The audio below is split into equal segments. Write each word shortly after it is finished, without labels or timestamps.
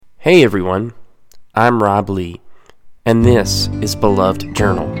Hey everyone, I'm Rob Lee, and this is Beloved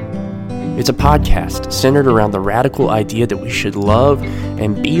Journal. It's a podcast centered around the radical idea that we should love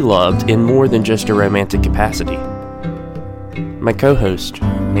and be loved in more than just a romantic capacity. My co-host,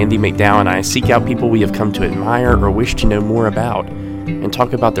 Mandy McDowell, and I seek out people we have come to admire or wish to know more about, and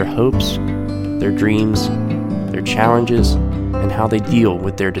talk about their hopes, their dreams, their challenges, and how they deal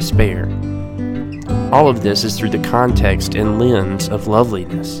with their despair. All of this is through the context and lens of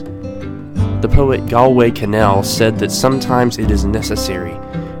loveliness. The poet Galway Kinnell said that sometimes it is necessary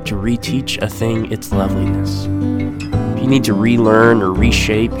to reteach a thing its loveliness. If you need to relearn or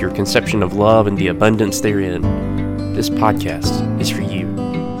reshape your conception of love and the abundance therein, this podcast is for you.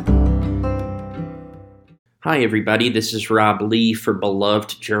 Hi everybody, this is Rob Lee for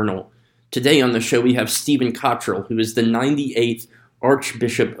Beloved Journal. Today on the show we have Stephen Cottrell, who is the 98th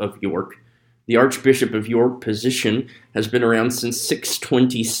Archbishop of York. The Archbishop of York position has been around since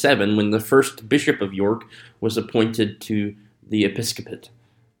 627, when the first Bishop of York was appointed to the episcopate.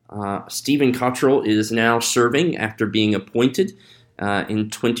 Stephen Cottrell is now serving after being appointed in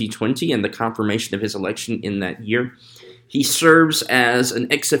 2020 and the confirmation of his election in that year. He serves as an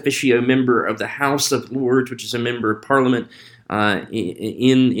ex officio member of the House of Lords, which is a member of Parliament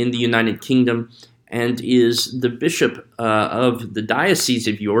in the United Kingdom, and is the bishop of the Diocese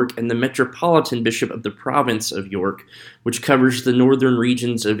of York and the Metropolitan Bishop of the Province of York, which covers the northern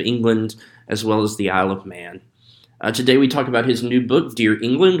regions of England as well as the Isle of Man. Today we talk about his new book, Dear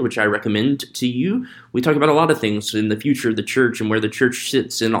England, which I recommend to you. We talk about a lot of things in the future of the church and where the church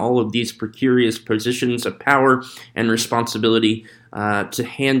sits in all of these precarious positions of power and responsibility to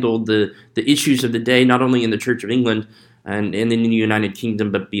handle the issues of the day, not only in the Church of England and in the United Kingdom,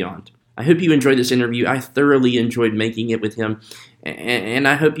 but beyond. I hope you enjoyed this interview. I thoroughly enjoyed making it with him, and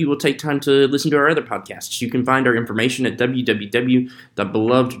I hope you will take time to listen to our other podcasts. You can find our information at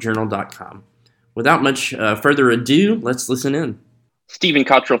www.belovedjournal.com. Without much further ado, let's listen in. Stephen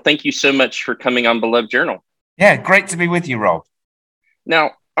Cottrell, thank you so much for coming on Beloved Journal. Yeah, great to be with you, Rob.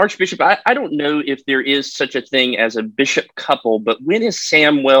 Now, Archbishop, I don't know if there is such a thing as a bishop couple, but when is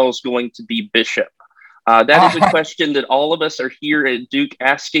Sam Wells going to be bishop? That is a question that all of us are here at Duke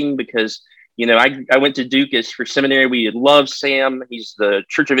asking because, you know, I went to Duke for seminary. We love Sam. He's the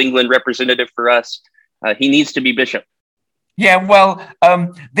Church of England representative for us. He needs to be bishop. Yeah, well,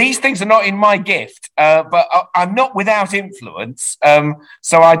 these things are not in my gift, but I'm not without influence.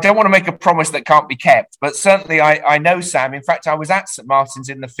 So I don't want to make a promise that can't be kept. But certainly I know Sam. In fact, I was at St. Martin's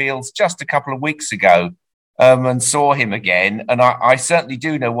in the Fields just a couple of weeks ago. And saw him again, and I certainly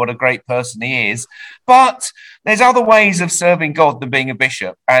do know what a great person he is. But there's other ways of serving God than being a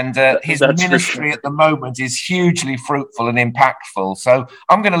bishop, and his ministry at the moment is hugely fruitful and impactful. So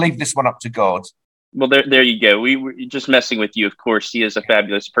I'm going to leave this one up to God. Well, there you go. We were just messing with you, of course. He is a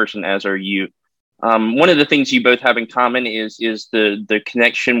fabulous person, as are you. One of the things you both have in common is the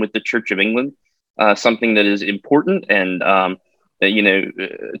connection with the Church of England, something that is important and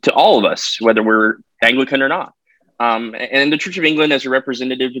to all of us, whether we're Anglican or not. And the Church of England, as a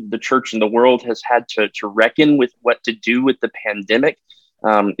representative of the church in the world, has had to reckon with what to do with the pandemic.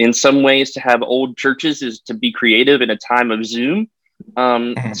 In some ways, to have old churches is to be creative in a time of Zoom.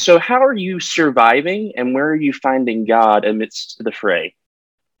 So how are you surviving, and where are you finding God amidst the fray?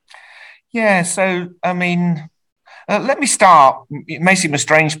 Yeah, so, I mean, let me start, it may seem a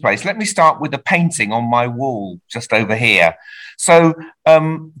strange place, let me start with a painting on my wall just over here. So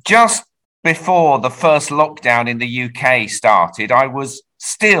just before the first lockdown in the UK started, I was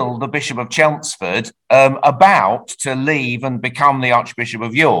still the Bishop of Chelmsford, about to leave and become the Archbishop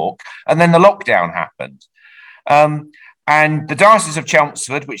of York, and then the lockdown happened. And the Diocese of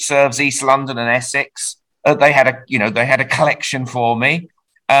Chelmsford, which serves East London and Essex, they had a collection for me.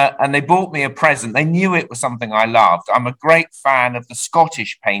 And they bought me a present. They knew it was something I loved. I'm a great fan of the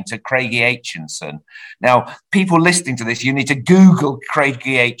Scottish painter, Craigie Aitchison. Now, people listening to this, you need to Google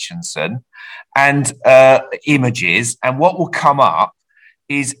Craigie Aitchison and images. And what will come up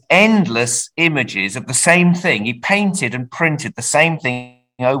is endless images of the same thing. He painted and printed the same thing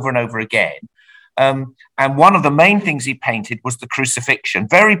over and over again. And one of the main things he painted was the crucifixion,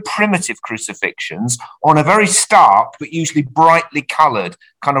 very primitive crucifixions on a very stark, but usually brightly coloured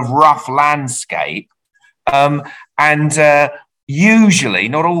kind of rough landscape. Usually,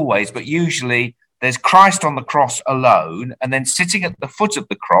 not always, but usually there's Christ on the cross alone. And then sitting at the foot of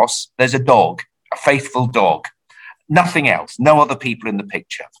the cross, there's a dog, a faithful dog, nothing else, no other people in the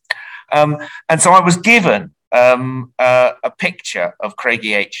picture. And so I was given a picture of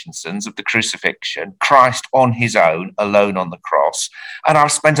Craigie Aitchison's of the crucifixion, Christ on his own, alone on the cross. And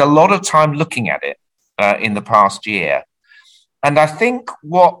I've spent a lot of time looking at it in the past year. And I think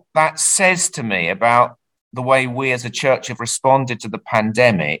what that says to me about the way we as a church have responded to the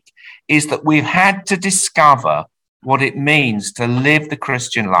pandemic is that we've had to discover what it means to live the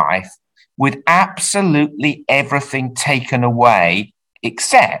Christian life with absolutely everything taken away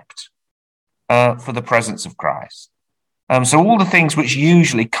except for the presence of Christ. So all the things which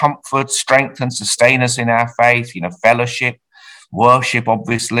usually comfort, strengthen, sustain us in our faith, fellowship, worship,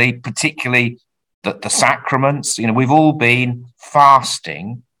 obviously, particularly the sacraments, we've all been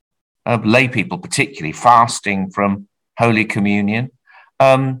fasting, lay people particularly fasting from Holy Communion.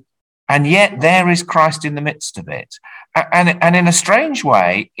 And yet there is Christ in the midst of it. And in a strange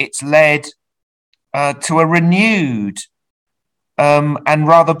way, it's led to a renewed and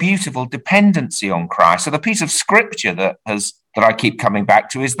rather beautiful dependency on Christ. So the piece of scripture that I keep coming back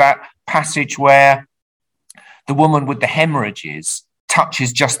to is that passage where the woman with the hemorrhages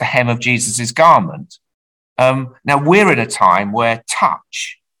touches just the hem of Jesus's garment. Now we're in a time where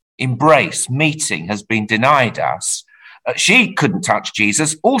touch, embrace, meeting has been denied us. She couldn't touch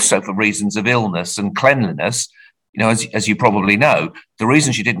Jesus also for reasons of illness and cleanliness. As you probably know, the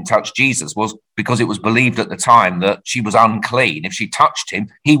reason she didn't touch Jesus was because it was believed at the time that she was unclean. If she touched him,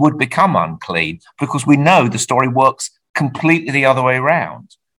 he would become unclean, because we know the story works completely the other way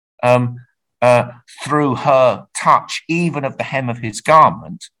around. Through her touch, even of the hem of his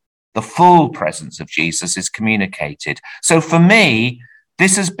garment, the full presence of Jesus is communicated. So for me,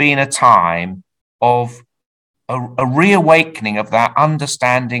 this has been a time of a reawakening of that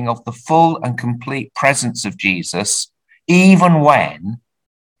understanding of the full and complete presence of Jesus, even when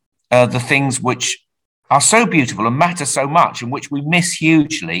the things which are so beautiful and matter so much and which we miss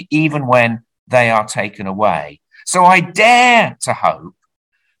hugely, even when they are taken away. So I dare to hope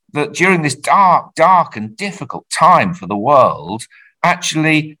that during this dark and difficult time for the world,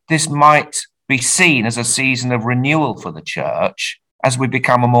 actually this might be seen as a season of renewal for the church as we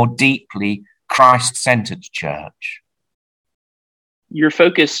become a more deeply Christ-centered church. You're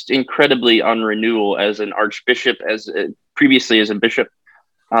focused incredibly on renewal as an archbishop, previously as a bishop.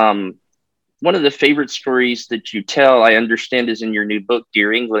 One of the favorite stories that you tell, I understand, is in your new book,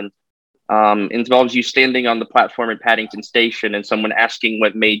 Dear England. Involves you standing on the platform at Paddington Station and someone asking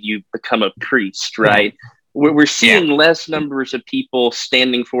what made you become a priest, right? We're seeing less numbers of people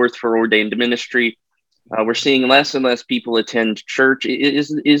standing forth for ordained ministry. We're seeing less and less people attend church.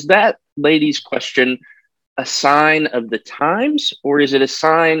 Is that lady's question a sign of the times, or is it a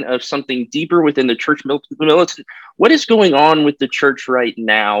sign of something deeper within the church militant? What is going on with the church right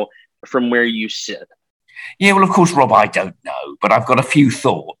now from where you sit? Yeah, well, of course, Rob, I don't know, but I've got a few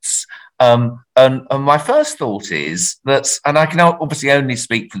thoughts. And my first thought is that, and I can obviously only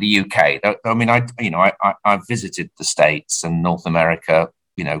speak for the UK. I mean, I've visited the States and North America,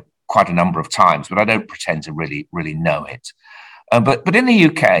 quite a number of times, but I don't pretend to really know it. But in the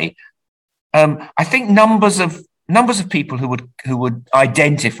UK, I think numbers of people who would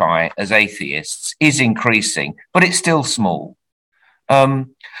identify as atheists is increasing, but it's still small.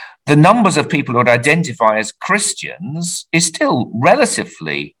 The numbers of people who would identify as Christians is still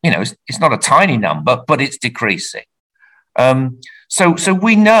relatively, it's not a tiny number, but it's decreasing. So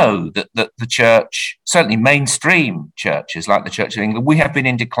we know that the church, certainly mainstream churches like the Church of England, we have been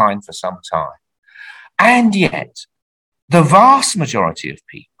in decline for some time. And yet, the vast majority of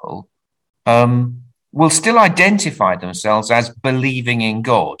people will still identify themselves as believing in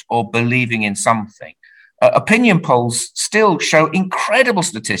God or believing in something. Opinion polls still show incredible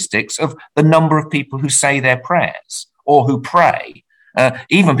statistics of the number of people who say their prayers or who pray.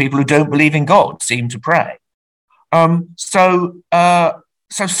 Even people who don't believe in God seem to pray. So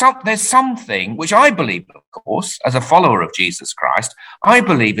there's something which I believe, of course, as a follower of Jesus Christ, I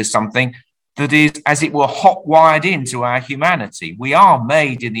believe is something that is, as it were, hot-wired into our humanity. We are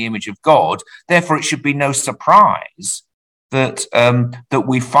made in the image of God. Therefore, it should be no surprise that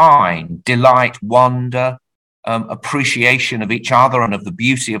we find delight, wonder, appreciation of each other and of the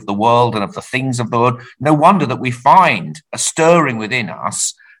beauty of the world and of the things of the world. No wonder that we find a stirring within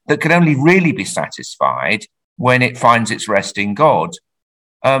us that can only really be satisfied when it finds its rest in God.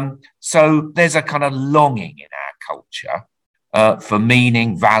 So there's a kind of longing in our culture for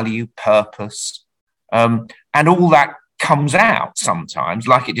meaning, value, purpose. And all that comes out sometimes,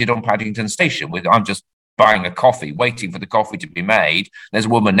 like it did on Paddington Station, with I'm just buying a coffee, waiting for the coffee to be made. There's a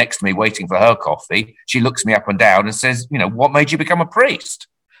woman next to me waiting for her coffee. She looks me up and down and says, what made you become a priest?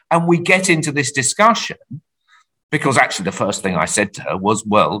 And we get into this discussion because actually the first thing I said to her was,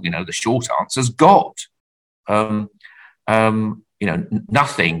 well, the short answer is God.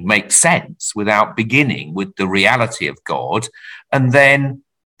 Nothing makes sense without beginning with the reality of God. And then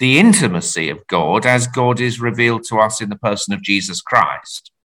the intimacy of God as God is revealed to us in the person of Jesus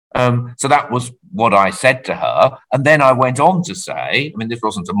Christ. So that was what I said to her. And then I went on to say, I mean, this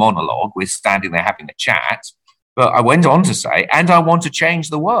wasn't a monologue, we're standing there having a chat, but I went on to say, and I want to change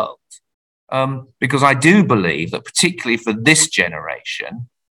the world. Because I do believe that particularly for this generation,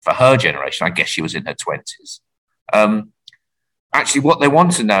 for her generation, I guess she was in her 20s, actually what they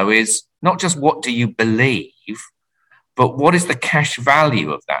want to know is not just what do you believe, but what is the cash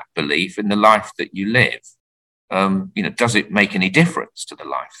value of that belief in the life that you live? Does it make any difference to the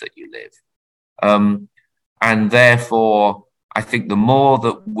life that you live? And therefore, I think the more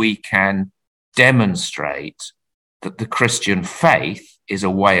that we can demonstrate that the Christian faith is a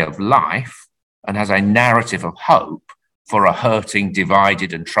way of life and has a narrative of hope for a hurting,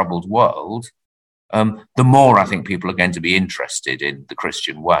 divided and troubled world, the more I think people are going to be interested in the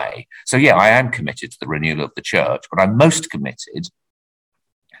Christian way. So, yeah, I am committed to the renewal of the church, but I'm most committed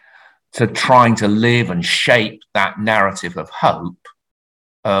to trying to live and shape that narrative of hope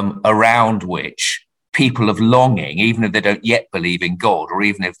around which people of longing, even if they don't yet believe in God, or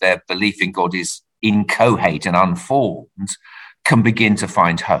even if their belief in God is inchoate and unformed, can begin to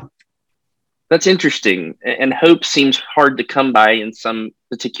find hope. That's interesting. And hope seems hard to come by in some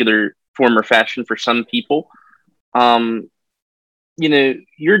particular form or fashion for some people.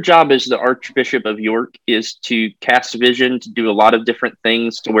 Your job as the Archbishop of York is to cast vision, to do a lot of different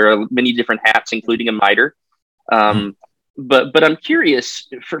things, to wear many different hats, including a mitre. But I'm curious,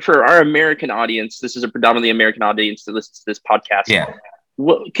 for our American audience, this is a predominantly American audience that listens to this podcast. Yeah.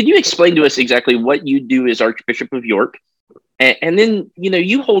 Could you explain to us exactly what you do as Archbishop of York? And then,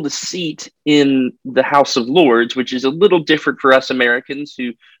 you hold a seat in the House of Lords, which is a little different for us Americans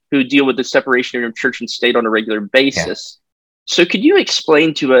who deal with the separation of church and state on a regular basis. Yeah. So could you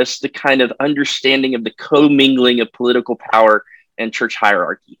explain to us the kind of understanding of the commingling of political power and church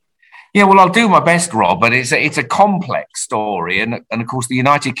hierarchy? Yeah, well, I'll do my best, Rob, but it's a complex story. And of course, the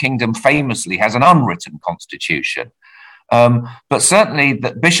United Kingdom famously has an unwritten constitution. But certainly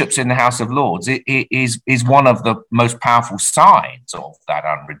the bishops in the House of Lords is one of the most powerful signs of that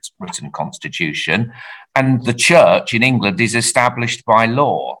unwritten constitution. And the church in England is established by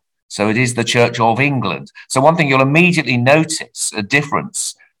law. So it is the Church of England. So one thing you'll immediately notice a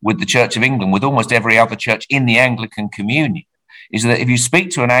difference with the Church of England, with almost every other church in the Anglican communion, is that if you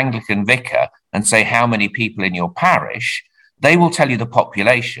speak to an Anglican vicar and say how many people in your parish, they will tell you the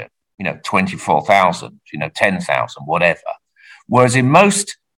population, 24,000, 10,000, whatever. Whereas in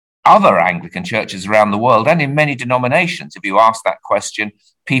most other Anglican churches around the world and in many denominations, if you ask that question,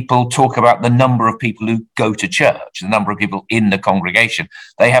 people talk about the number of people who go to church, the number of people in the congregation.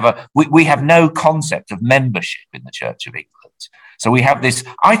 We have no concept of membership in the Church of England. So we have this,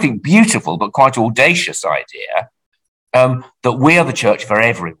 I think, beautiful but quite audacious idea that we are the church for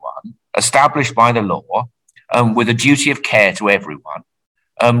everyone, established by the law, with a duty of care to everyone,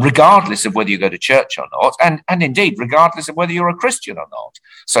 regardless of whether you go to church or not, and indeed, regardless of whether you're a Christian or not.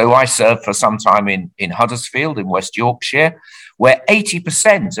 So I served for some time in Huddersfield in West Yorkshire, where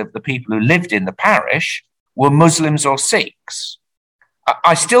 80% of the people who lived in the parish were Muslims or Sikhs.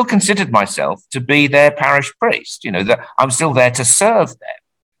 I still considered myself to be their parish priest, that I'm still there to serve them.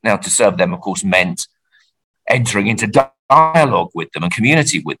 Now, to serve them, of course, meant entering into dialogue with them and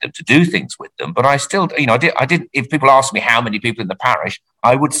community with them, to do things with them. But I still, I did. If people ask me how many people in the parish,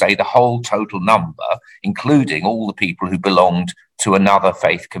 I would say the whole total number, including all the people who belonged to another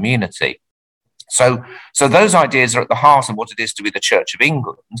faith community. So those ideas are at the heart of what it is to be the Church of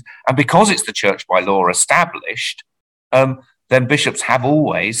England. And because it's the church by law established, then bishops have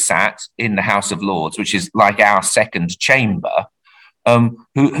always sat in the House of Lords, which is like our second chamber,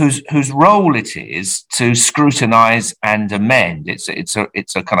 whose role it is to scrutinize and amend. It's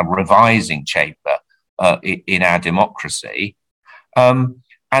a kind of revising chamber in our democracy.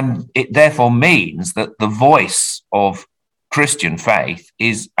 And it therefore means that the voice of Christian faith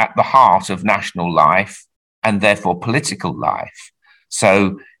is at the heart of national life and therefore political life.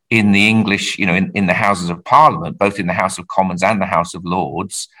 So in the English, in the Houses of Parliament, both in the House of Commons and the House of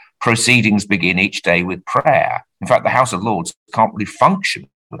Lords, proceedings begin each day with prayer. In fact, the House of Lords can't really function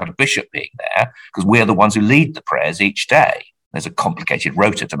without a bishop being there, because we're the ones who lead the prayers each day. There's a complicated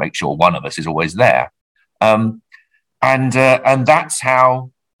rota to make sure one of us is always there. And that's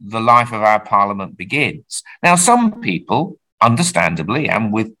how the life of our Parliament begins. Now, some people, understandably,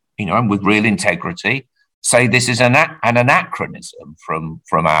 and with real integrity, say this is an anachronism from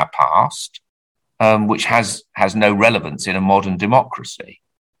our past, which has no relevance in a modern democracy.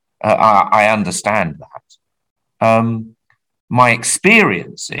 I understand that. My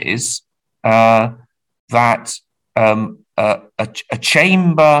experience is that a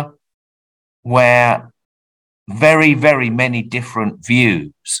chamber where very, very many different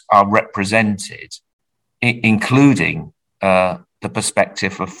views are represented, including the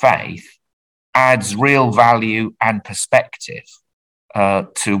perspective of faith, adds real value and perspective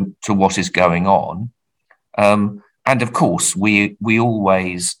to what is going on. And of course, we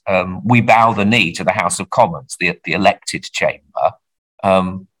always we bow the knee to the House of Commons, the elected chamber.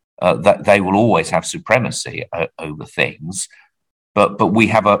 That they will always have supremacy over things, but we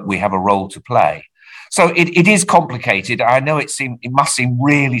have a role to play. So it is complicated. I know it must seem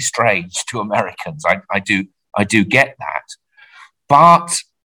really strange to Americans. I do get that, but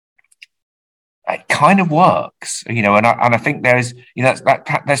it kind of works, and I think there's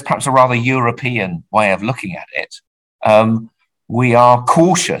there's perhaps a rather European way of looking at it. We are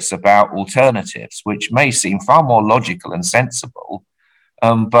cautious about alternatives, which may seem far more logical and sensible,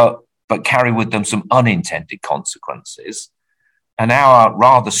 but carry with them some unintended consequences. And our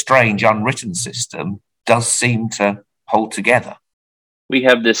rather strange unwritten system does seem to hold together. We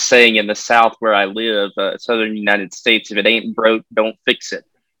have this saying in the South where I live, Southern United States: if it ain't broke, don't fix it.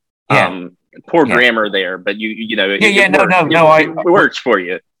 Yeah. Poor grammar there, but it works for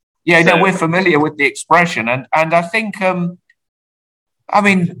you. Yeah, so. No, we're familiar with the expression, and I think, to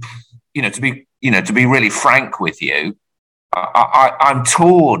be really frank with you, I'm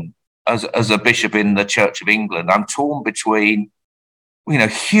torn as a bishop in the Church of England. I'm torn between,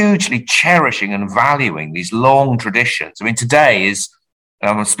 hugely cherishing and valuing these long traditions. I mean, today is.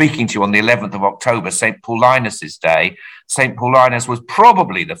 I'm speaking to you on the 11th of October, St. Paulinus' day. St. Paulinus was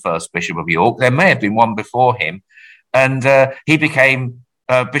probably the first Bishop of York. There may have been one before him. And he became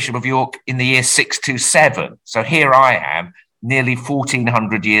Bishop of York in the year 627. So here I am, nearly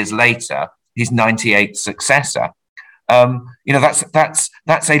 1,400 years later, his 98th successor.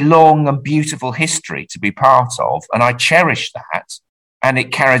 That's a long and beautiful history to be part of. And I cherish that. And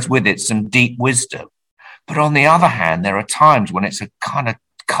it carries with it some deep wisdom. But on the other hand, there are times when it's a kind of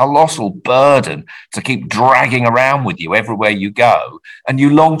colossal burden to keep dragging around with you everywhere you go, and you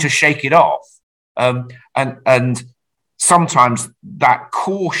long to shake it off. And sometimes that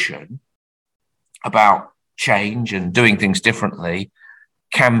caution about change and doing things differently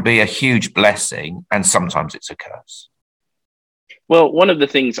can be a huge blessing, and sometimes it's a curse. Well, one of the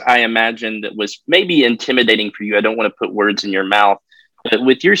things I imagine that was maybe intimidating for you, I don't want to put words in your mouth, but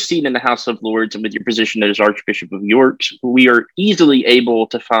with your seat in the House of Lords and with your position as Archbishop of York, we are easily able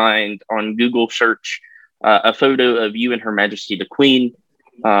to find on Google search a photo of you and Her Majesty the Queen.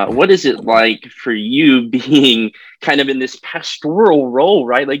 What is it like for you being kind of in this pastoral role,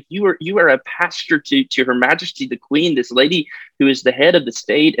 right? Like you are a pastor to Her Majesty the Queen, this lady who is the head of the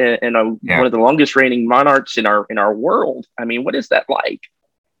state and one of the longest reigning monarchs in our world. I mean, what is that like?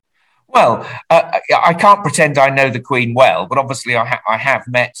 Well, I can't pretend I know the Queen well, but obviously I have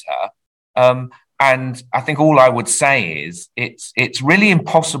met her. And I think all I would say is it's really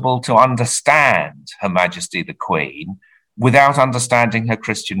impossible to understand Her Majesty the Queen without understanding her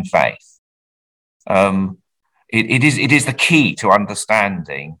Christian faith. It is the key to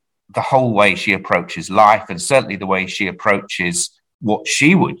understanding the whole way she approaches life, and certainly the way she approaches what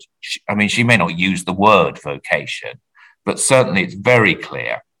she may not use the word vocation, but certainly it's very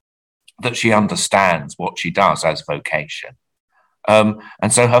clear that she understands what she does as vocation. And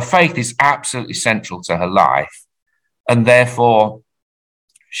so her faith is absolutely central to her life. And therefore,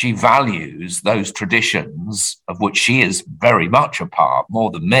 she values those traditions of which she is very much a part, more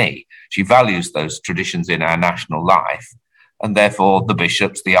than me. She values those traditions in our national life. And therefore, the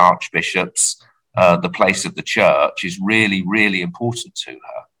bishops, the archbishops, the place of the church is really, really important to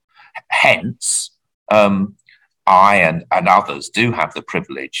her. Hence, I and others do have the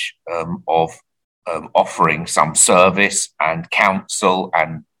privilege of offering some service and counsel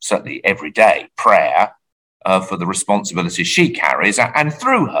and certainly everyday prayer for the responsibilities she carries, and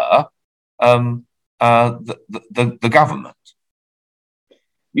through her, the government.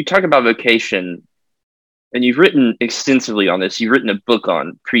 You talk about vocation, and you've written extensively on this. You've written a book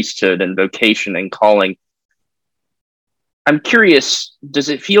on priesthood and vocation and calling. I'm curious, does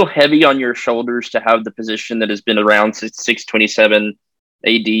it feel heavy on your shoulders to have the position that has been around since 627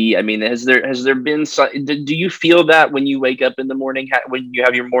 AD? I mean, has there been do you feel that when you wake up in the morning, when you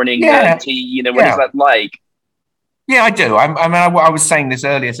have your morning tea, what is that like? Yeah, I do. I was saying this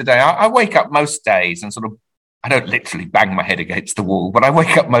earlier today. I wake up most days and sort of, I don't literally bang my head against the wall, but I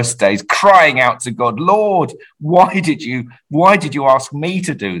wake up most days crying out to God, Lord, why did you ask me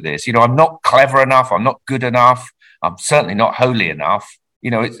to do this? I'm not clever enough. I'm not good enough. I'm certainly not holy enough.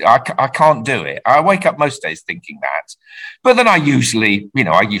 I can't do it. I wake up most days thinking that, but then I usually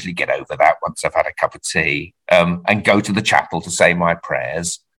get over that once I've had a cup of tea, and go to the chapel to say my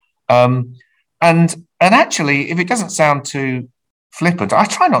prayers. And actually, if it doesn't sound too flippant, I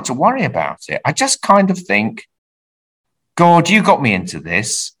try not to worry about it. I just kind of think, God, you got me into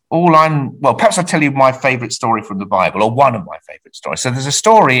this. Perhaps I'll tell you my favorite story from the Bible, or one of my favorite stories. So there's a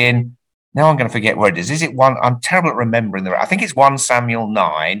story now I'm going to forget where it is. Is it one? I'm terrible at remembering I think it's 1 Samuel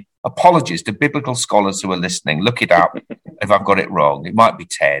 9. Apologies to biblical scholars who are listening. Look it up if I've got it wrong. It might be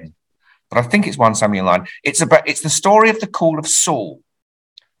 10, but I think it's 1 Samuel 9. It's the story of the call of Saul.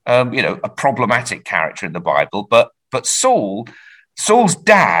 A problematic character in the Bible, but Saul's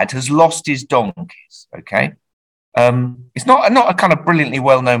dad has lost his donkeys. Okay. It's not a kind of brilliantly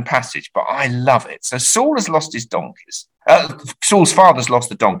well-known passage, but I love it. So Saul has lost his donkeys. Saul's father's lost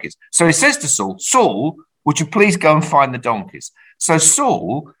the donkeys. So he says to Saul, Saul, would you please go and find the donkeys? So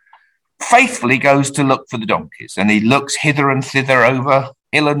Saul faithfully goes to look for the donkeys, and he looks hither and thither over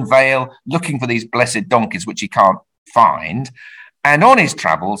hill and vale, looking for these blessed donkeys, which he can't find. And on his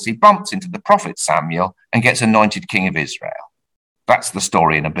travels, he bumps into the prophet Samuel and gets anointed king of Israel. That's the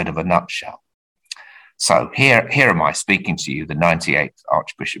story in a bit of a nutshell. So here am I speaking to you, the 98th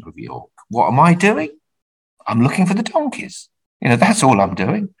Archbishop of York. What am I doing? I'm looking for the donkeys. That's all I'm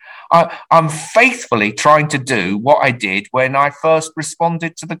doing. I'm faithfully trying to do what I did when I first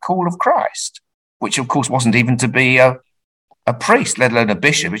responded to the call of Christ, which of course wasn't even to be a priest, let alone a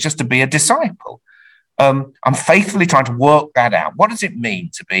bishop. It's just to be a disciple. I'm faithfully trying to work that out. What does it mean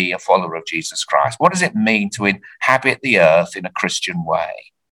to be a follower of Jesus Christ? What does it mean to inhabit the earth in a Christian way?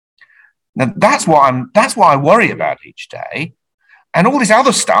 Now, that's what I worry about each day. And all this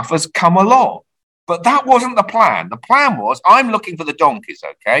other stuff has come along. But that wasn't the plan. The plan was, I'm looking for the donkeys,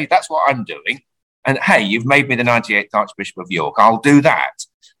 okay? That's what I'm doing. And hey, you've made me the 98th Archbishop of York. I'll do that.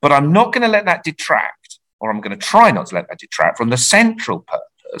 But I'm not going to let that detract, or I'm going to try not to let that detract from the central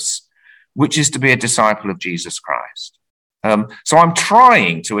purpose, which is to be a disciple of Jesus Christ. So I'm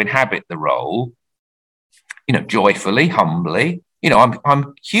trying to inhabit the role, joyfully, humbly.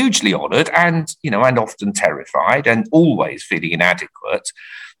 I'm hugely honoured and often terrified and always feeling inadequate.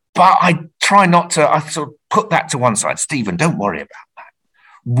 But I try not to, I sort of put that to one side. Stephen, don't worry about that.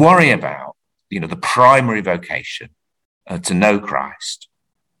 Worry about, the primary vocation, to know Christ,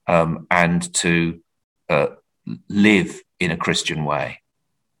 and to live in a Christian way.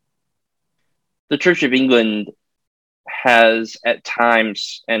 The Church of England has at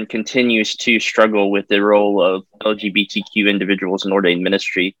times and continues to struggle with the role of LGBTQ individuals in ordained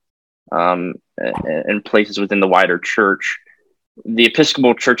ministry, and places within the wider church. The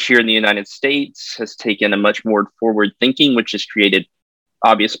Episcopal Church here in the United States has taken a much more forward thinking, which has created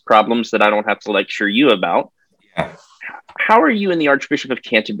obvious problems that I don't have to lecture you about. Yeah. How are you and the Archbishop of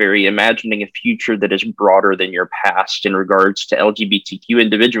Canterbury imagining a future that is broader than your past in regards to LGBTQ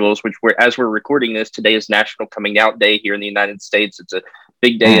individuals, which as we're recording this, today is National Coming Out Day here in the United States. It's a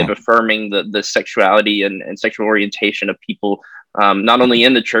big day of affirming the sexuality and sexual orientation of people, not only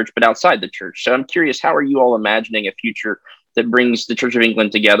in the church, but outside the church. So I'm curious, how are you all imagining a future that brings the Church of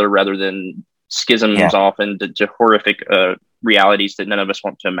England together rather than schisms off into horrific realities that none of us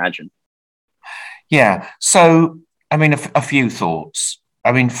want to imagine? Yeah. So, a few thoughts.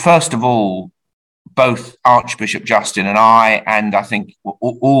 First of all, both Archbishop Justin and I think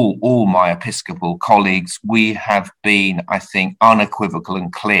all my Episcopal colleagues, we have been, I think, unequivocal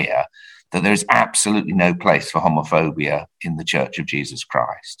and clear that there is absolutely no place for homophobia in the Church of Jesus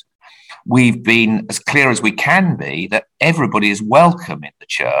Christ. We've been as clear as we can be that everybody is welcome in the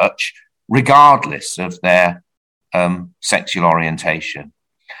church, regardless of their sexual orientation.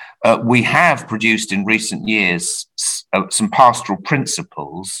 We have produced in recent years some pastoral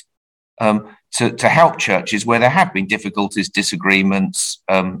principles to help churches where there have been difficulties, disagreements,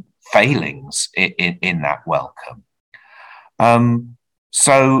 failings in that welcome.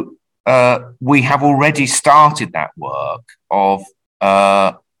 So we have already started that work of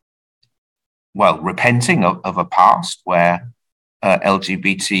repenting of a past where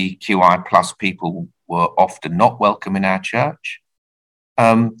LGBTQI plus people were often not welcome in our church.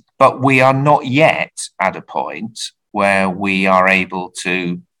 But we are not yet at a point where we are able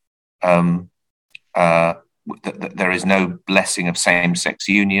to, there is no blessing of same-sex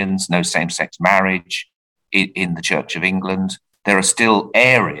unions, no same-sex marriage in the Church of England. There are still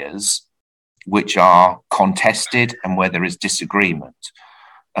areas which are contested and where there is disagreement.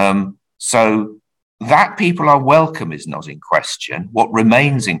 So that people are welcome is not in question. What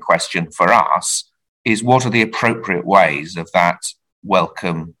remains in question for us is what are the appropriate ways of that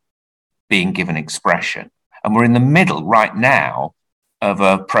welcome being given expression. And we're in the middle right now of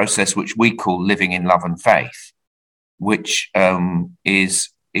a process which we call living in love and faith, which is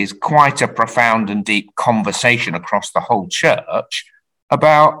quite a profound and deep conversation across the whole church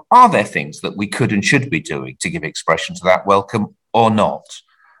about, are there things that we could and should be doing to give expression to that welcome or not?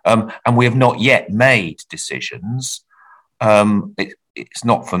 And we have not yet made decisions. It's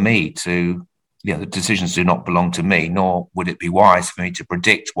not for me to, the decisions do not belong to me, nor would it be wise for me to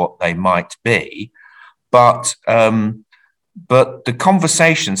predict what they might be. But the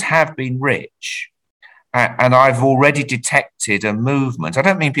conversations have been rich. And I've already detected a movement. I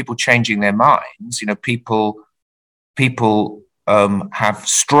don't mean people changing their minds. People have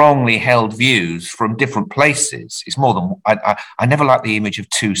strongly held views from different places. It's more than I never like the image of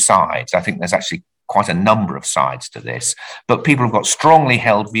two sides. I think there's actually quite a number of sides to this. But people have got strongly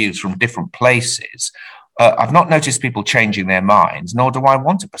held views from different places. I've not noticed people changing their minds, nor do I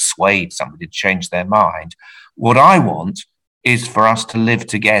want to persuade somebody to change their mind. What I want is for us to live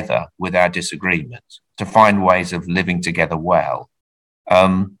together with our disagreements, to find ways of living together well.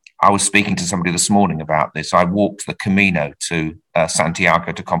 I was speaking to somebody this morning about this. I walked the Camino to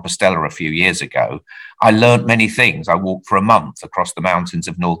Santiago de Compostela a few years ago. I learned many things. I walked for a month across the mountains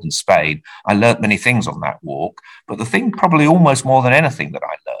of northern Spain. I learned many things on that walk. But the thing probably almost more than anything that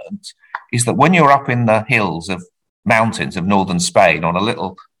I learned is that when you're up in the hills of mountains of northern Spain on a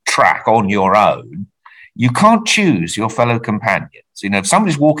little track on your own, you can't choose your fellow companions. If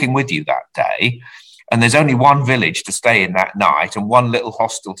somebody's walking with you that day, and there's only one village to stay in that night and one little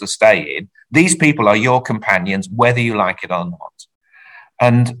hostel to stay in, these people are your companions, whether you like it or not.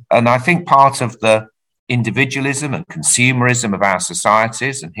 And I think part of the individualism and consumerism of our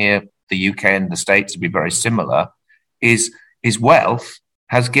societies, and here the UK and the States would be very similar, is wealth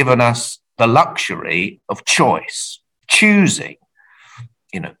has given us the luxury of choice, choosing,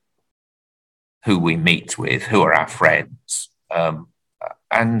 who we meet with, who are our friends.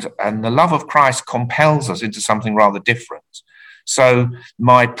 And the love of Christ compels us into something rather different. So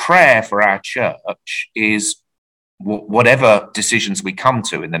my prayer for our church is whatever decisions we come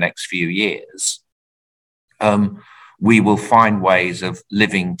to in the next few years, we will find ways of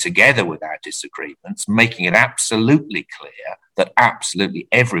living together with our disagreements, making it absolutely clear that absolutely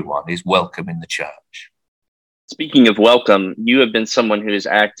everyone is welcome in the church. Speaking of welcome, you have been someone who is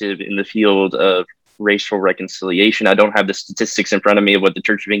active in the field of racial reconciliation. I don't have the statistics in front of me of what the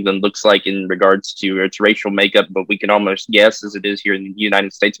Church of England looks like in regards to its racial makeup, but we can almost guess, as it is here in the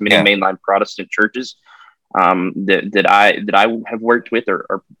United States, many mainline Protestant churches that I have worked with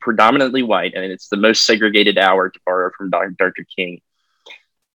are predominantly white, and it's the most segregated hour, to borrow from Dr. King.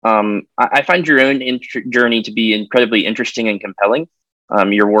 I find your own journey to be incredibly interesting and compelling.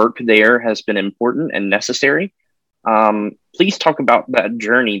 Your work there has been important and necessary. Please talk about that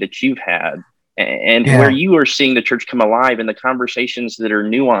journey that you've had and where you are seeing the church come alive in the conversations that are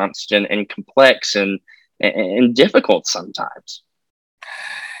nuanced and complex and difficult sometimes.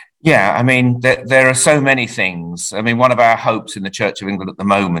 Yeah, I mean, there are so many things. I mean, one of our hopes in the Church of England at the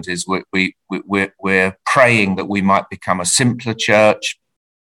moment is we're praying that we might become a simpler church,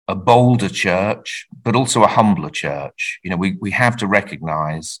 a bolder church, but also a humbler church. We have to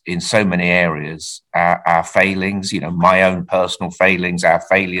recognize in so many areas our failings, my own personal failings, our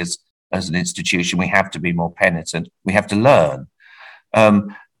failures as an institution. We have to be more penitent. We have to learn.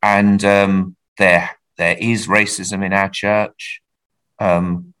 And there is racism in our church.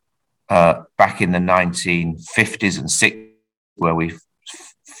 Back in the 1950s and 60s, where we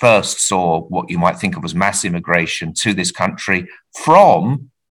first saw what you might think of as mass immigration to this country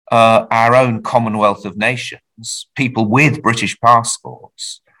from our own Commonwealth of Nations, people with British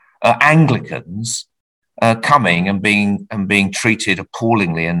passports, Anglicans coming and being treated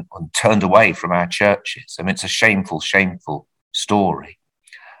appallingly and turned away from our churches. I mean, it's a shameful story,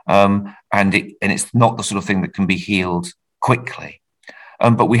 and it's not the sort of thing that can be healed quickly.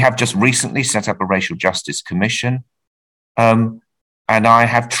 But we have just recently set up a racial justice commission, and I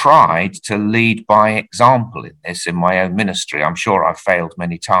have tried to lead by example in this in my own ministry. I'm sure I've failed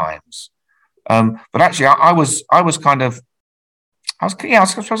many times, but actually, I was kind of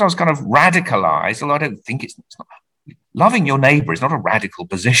radicalized. Although I don't think it's not. Loving your neighbor is not a radical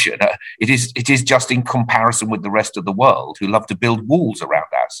position. It is just in comparison with the rest of the world who love to build walls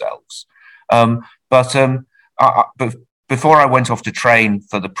around ourselves. But before I went off to train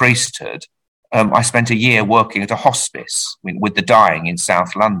for the priesthood, I spent a year working at a hospice with the dying in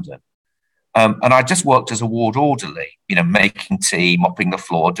South London. And I just worked as a ward orderly, making tea, mopping the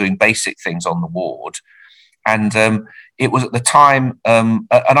floor, doing basic things on the ward. And it was at the time, and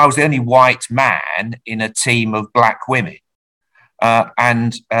I was the only white man in a team of black women.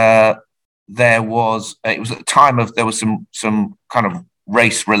 It was at the time there was some kind of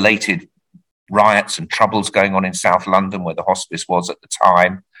race-related riots and troubles going on in South London, where the hospice was at the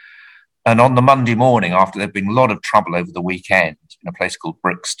time. And on the Monday morning, after there'd been a lot of trouble over the weekend in a place called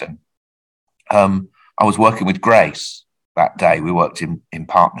Brixton, I was working with Grace that day. We worked in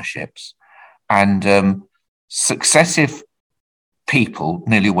partnerships, and successive people,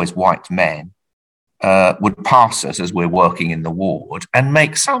 nearly always white men, would pass us as we're working in the ward and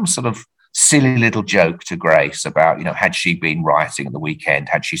make some sort of silly little joke to Grace about, had she been rioting at the weekend?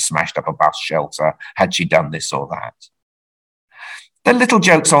 Had she smashed up a bus shelter? Had she done this or that? The little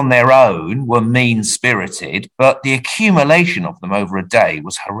jokes on their own were mean-spirited, but the accumulation of them over a day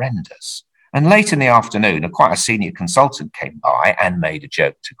was horrendous. And late in the afternoon, quite a senior consultant came by and made a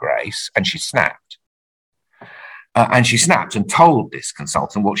joke to Grace, and she snapped. And told this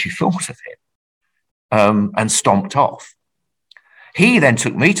consultant what she thought of him, and stomped off. He then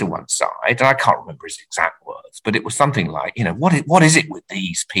took me to one side, and I can't remember his exact words, but it was something like, what is it with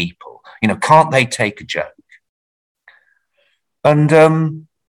these people? Can't they take a joke? And,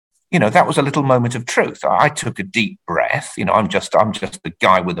 that was a little moment of truth. I took a deep breath. I'm just the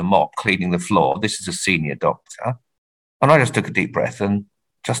guy with a mop cleaning the floor. This is a senior doctor. And I just took a deep breath and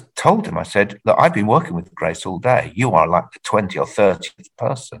just told him, I said, look, I've been working with Grace all day. You are like the 20th or 30th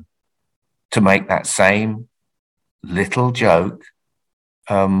person to make that same little joke.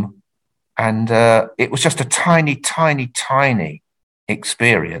 And it was just a tiny, tiny, tiny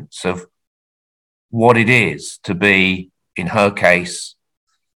experience of what it is to be, in her case,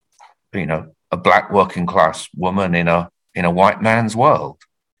 a black working class woman in a white man's world.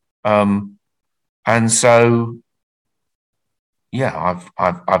 And so, yeah,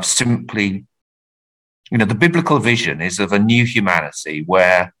 I've simply, the biblical vision is of a new humanity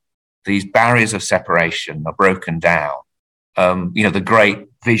where these barriers of separation are broken down. The great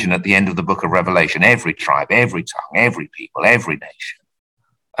vision at the end of the book of Revelation, every tribe, every tongue, every people, every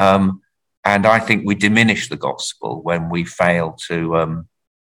nation. And I think we diminish the gospel when we fail to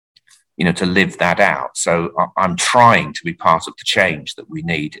live that out. So I'm trying to be part of the change that we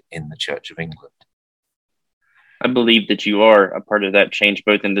need in the Church of England. I believe that you are a part of that change,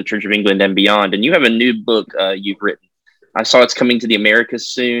 both in the Church of England and beyond. And you have a new book you've written. I saw it's coming to the Americas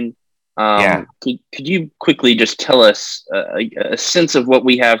soon. Could you quickly just tell us a sense of what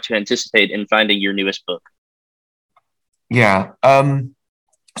we have to anticipate in finding your newest book? Yeah.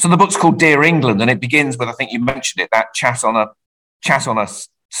 So the book's called Dear England, and it begins with, I think you mentioned it, that chat on a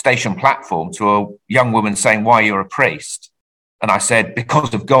station platform to a young woman saying, why you're a priest. And I said,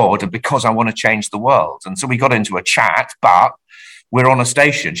 because of God and because I want to change the world. And so we got into a chat, but we're on a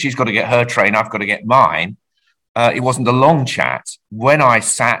station. She's got to get her train. I've got to get mine. It wasn't a long chat. When I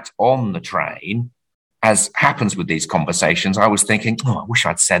sat on the train, as happens with these conversations, I was thinking, I wish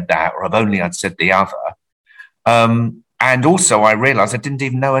I'd said that, or if only I'd said the other. And also I realized I didn't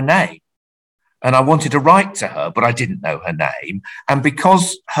even know her name. And I wanted to write to her, but I didn't know her name. And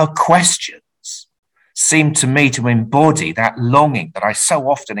because her questions seemed to me to embody that longing that I so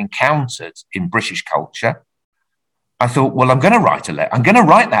often encountered in British culture, I thought, well, I'm going to write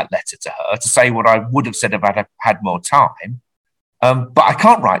that letter to her to say what I would have said if I'd had more time. But I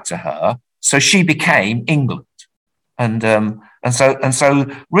can't write to her. So she became England. And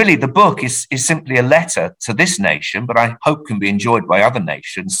so really the book is simply a letter to this nation, but I hope can be enjoyed by other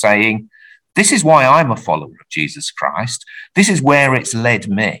nations, saying, this is why I'm a follower of Jesus Christ. This is where it's led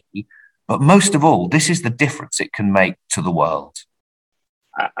me. But most of all, this is the difference it can make to the world.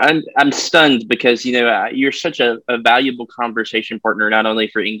 I'm stunned because, you're such a valuable conversation partner, not only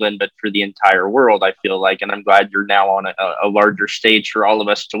for England, but for the entire world, I feel like. And I'm glad you're now on a larger stage for all of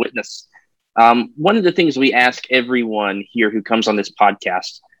us to witness. One of the things we ask everyone here who comes on this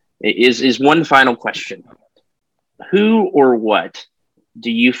podcast is one final question. Who or what do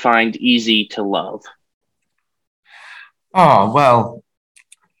you find easy to love? Oh, well,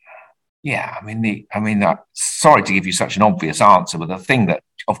 yeah, sorry to give you such an obvious answer, but the thing that,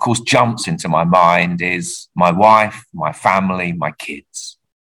 of course, jumps into my mind is my wife, my family, my kids.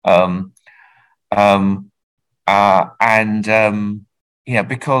 Because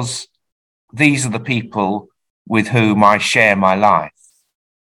these are the people with whom I share my life.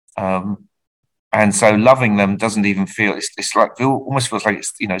 And so loving them doesn't even feel, it's like, it almost feels like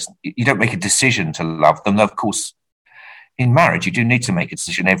you don't make a decision to love them. Of course, in marriage, you do need to make a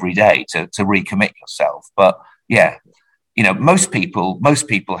decision every day to recommit yourself. But yeah, most people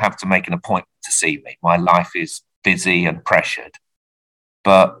have to make an appointment to see me. My life is busy and pressured.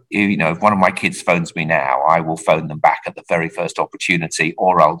 But, if one of my kids phones me now, I will phone them back at the very first opportunity,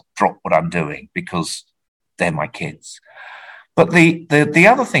 or I'll drop what I'm doing because they're my kids. But the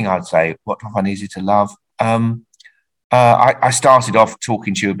other thing I'd say, what I find easy to love, I started off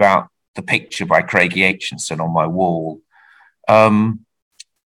talking to you about the picture by Craigie Aitchison on my wall.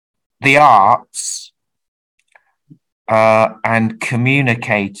 The arts and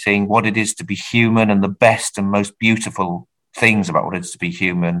communicating what it is to be human and the best and most beautiful things about what it is to be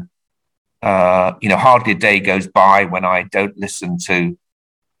human. Hardly a day goes by when I don't listen to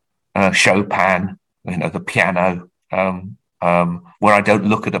Chopin, the piano, where I don't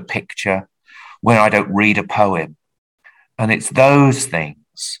look at a picture, when I don't read a poem. And it's those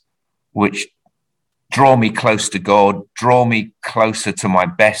things which draw me close to God, draw me closer to my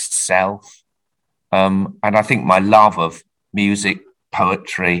best self. And I think my love of music,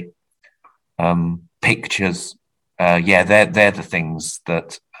 poetry, pictures, they're the things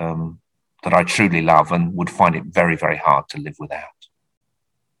that I truly love and would find it very, very hard to live without.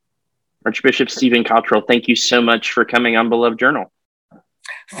 Archbishop Stephen Cottrell, thank you so much for coming on Beloved Journal.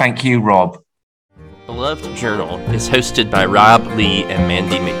 Thank you, Rob. Beloved Journal is hosted by Rob Lee and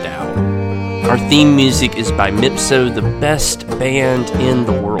Mandy McDowell. Our theme music is by Mipso, the best band in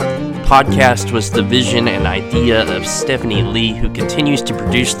the world. The podcast was the vision and idea of Stephanie Lee, who continues to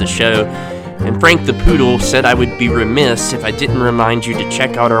produce the show. And Frank the Poodle said I would be remiss if I didn't remind you to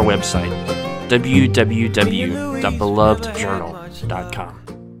check out our website, www.belovedjournal.com.